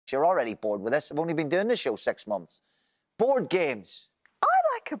You're already bored with this. I've only been doing the show 6 months. Board games. I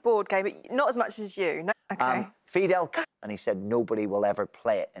like a board game, but not as much as you. No. Okay. Fidel, and he said nobody will ever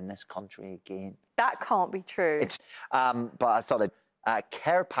play it in this country again. That can't be true. It's, but I thought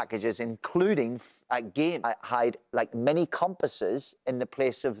care packages, including game, hide like mini compasses in the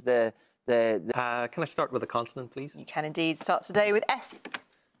place of the. Can I start with a consonant, please? You can indeed start today with S.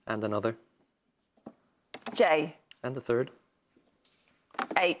 And another. J. And the third.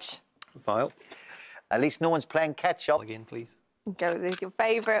 H. Vowel. At least no one's playing catch-up. Again, please. Go with your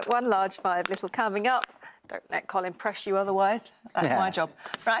favourite. One large, five little coming up. Don't let Colin press you otherwise. That's my job.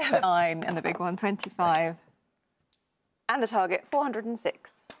 Right, 9 and the big one, 25. And the target,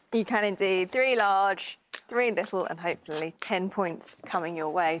 406. You can indeed. 3 large, 3 little, and hopefully 10 points coming your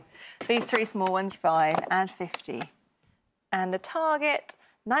way. These 3 small ones, 5 and 50. And the target,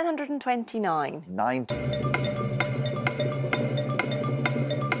 929. 9.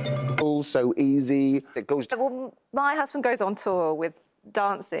 So easy. It goes. Well, my husband goes on tour with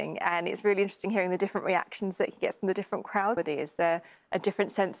dancing, and it's really interesting hearing the different reactions that he gets from the different crowds. Is there a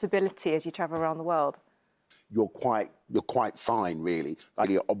different sensibility as you travel around the world? You're quite fine, really,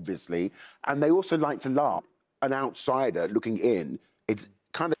 obviously. And they also like to laugh. An outsider looking in, it's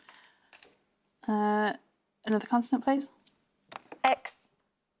kind of... Another consonant, please. X.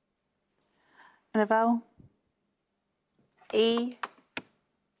 And a vowel. E.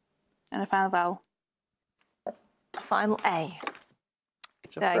 And a final vowel. A final A.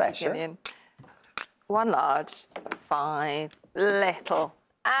 Thank you, Gillian. 1 large, 5 little.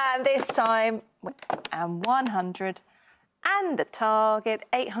 And this time, and 100. And the target,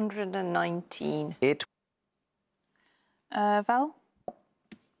 819. 8. Vowel.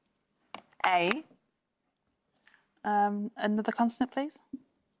 A. Another consonant, please.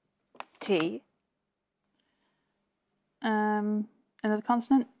 T. Another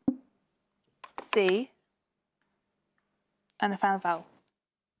consonant. C. And a final vowel.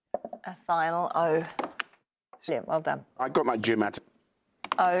 A final O. Brilliant, well done. I got my gym at...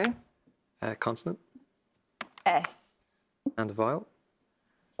 O. Consonant. S. And a vowel.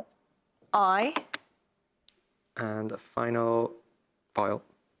 I. And a final vowel.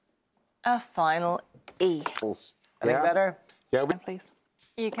 A final E. Anything better? Yeah, Please.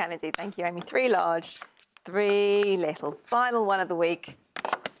 You can indeed. Thank you, Amy. 3 large, 3 little. Final one of the week.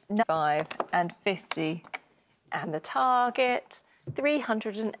 5 and 50. And the target,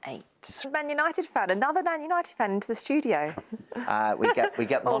 308. Man United fan, another Man United fan into the studio. We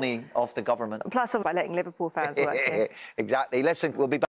get money off the government. Plus, by letting Liverpool fans work here. Exactly. Listen, we'll be back.